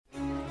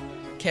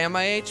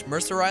KMIH,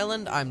 Mercer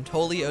Island, I'm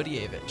Toly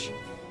Odievich.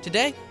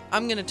 Today,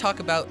 I'm going to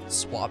talk about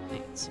swap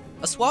meets.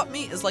 A swap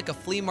meet is like a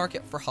flea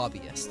market for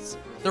hobbyists.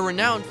 They're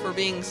renowned for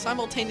being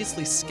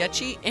simultaneously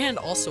sketchy and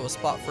also a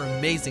spot for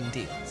amazing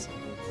deals.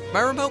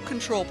 My remote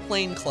control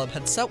plane club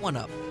had set one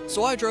up,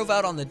 so I drove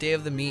out on the day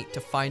of the meet to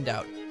find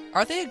out,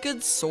 are they a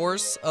good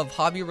source of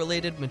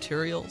hobby-related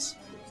materials?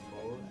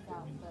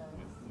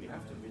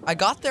 I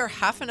got there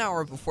half an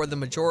hour before the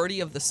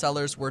majority of the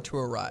sellers were to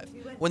arrive,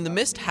 when the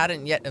mist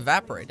hadn't yet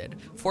evaporated,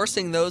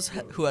 forcing those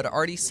who had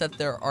already set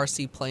their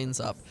RC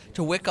planes up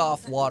to wick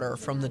off water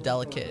from the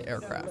delicate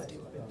aircraft.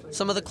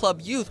 Some of the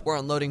club youth were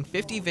unloading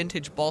 50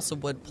 vintage balsa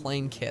wood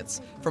plane kits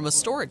from a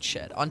storage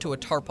shed onto a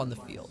tarp on the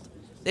field.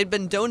 They'd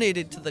been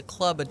donated to the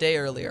club a day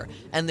earlier,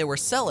 and they were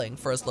selling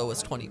for as low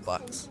as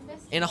 $20.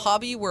 In a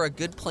hobby where a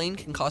good plane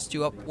can cost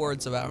you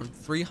upwards of around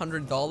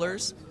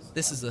 $300,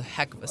 this is a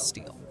heck of a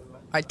steal.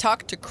 I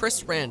talked to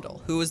Chris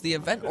Randall, who was the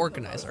event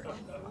organizer,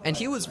 and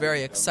he was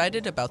very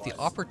excited about the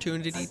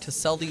opportunity to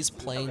sell these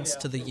planes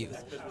to the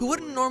youth, who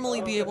wouldn't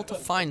normally be able to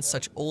find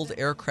such old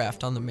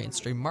aircraft on the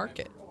mainstream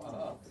market.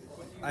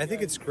 I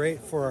think it's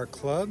great for our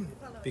club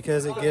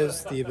because it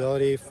gives the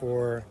ability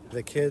for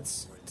the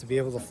kids to be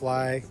able to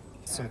fly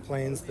some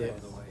planes that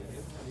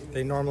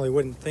they normally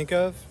wouldn't think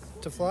of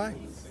to fly.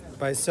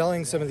 By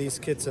selling some of these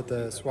kits at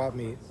the swap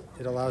meet,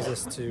 it allows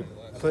us to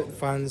put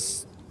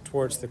funds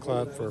towards the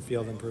club for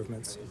field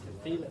improvements.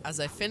 As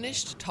I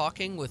finished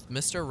talking with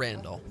Mr.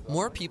 Randall,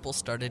 more people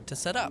started to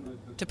set up.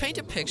 To paint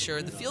a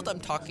picture, the field I'm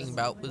talking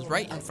about was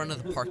right in front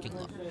of the parking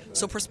lot,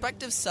 so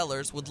prospective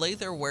sellers would lay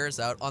their wares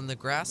out on the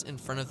grass in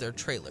front of their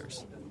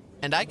trailers.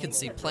 And I could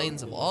see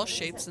planes of all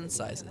shapes and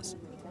sizes.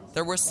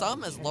 There were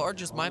some as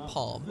large as my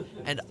palm,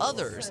 and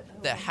others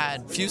that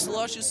had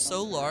fuselages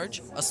so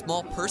large a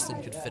small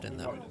person could fit in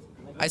them.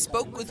 I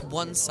spoke with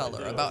one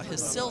seller about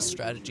his sales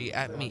strategy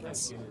at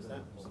meets.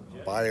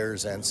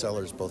 Buyers and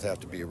sellers both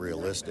have to be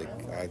realistic.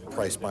 I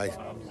price my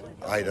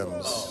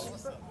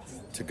items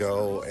to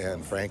go,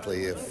 and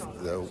frankly, if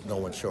no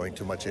one's showing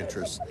too much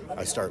interest,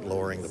 I start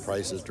lowering the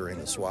prices during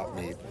the swap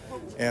meet.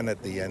 And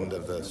at the end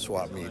of the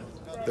swap meet,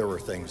 there were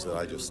things that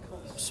I just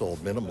sold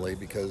minimally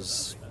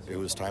because it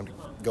was time to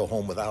go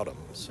home without them.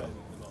 So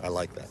I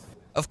like that.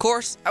 Of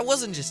course, I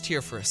wasn't just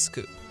here for a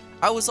scoop.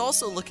 I was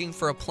also looking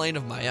for a plane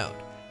of my own.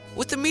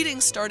 With the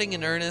meeting starting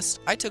in earnest,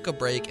 I took a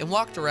break and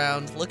walked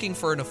around looking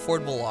for an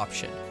affordable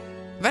option.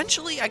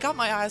 Eventually, I got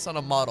my eyes on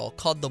a model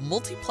called the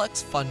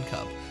Multiplex Fun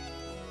Cub,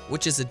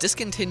 which is a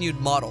discontinued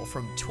model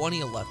from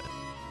 2011,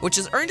 which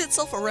has earned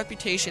itself a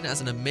reputation as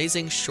an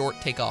amazing short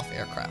takeoff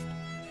aircraft.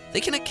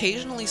 They can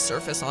occasionally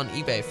surface on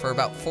eBay for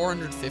about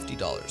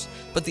 $450,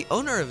 but the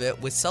owner of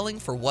it was selling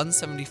for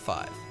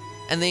 $175,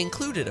 and they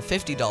included a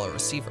 $50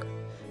 receiver.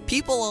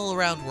 People all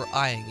around were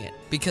eyeing it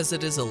because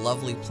it is a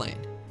lovely plane.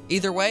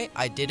 Either way,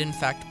 I did in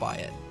fact buy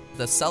it.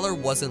 The seller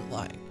wasn't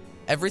lying.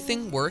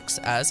 Everything works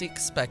as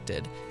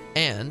expected,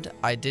 and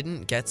I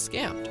didn't get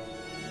scammed.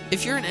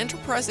 If you're an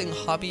enterprising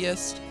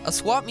hobbyist, a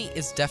swap meet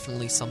is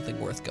definitely something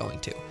worth going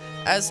to,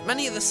 as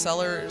many of the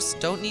sellers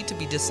don't need to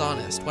be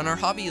dishonest when our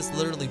hobby is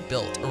literally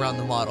built around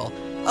the model,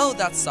 oh,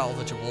 that's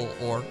salvageable,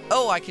 or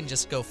oh, I can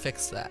just go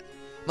fix that.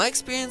 My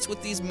experience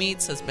with these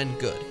meets has been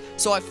good,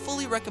 so I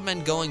fully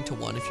recommend going to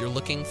one if you're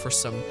looking for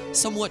some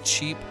somewhat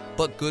cheap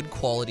but good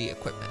quality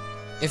equipment.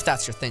 If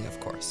that's your thing, of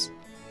course.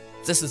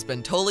 This has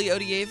been Toly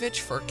Odievich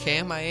for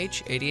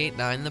KMIH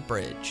 88.9 The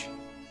Bridge.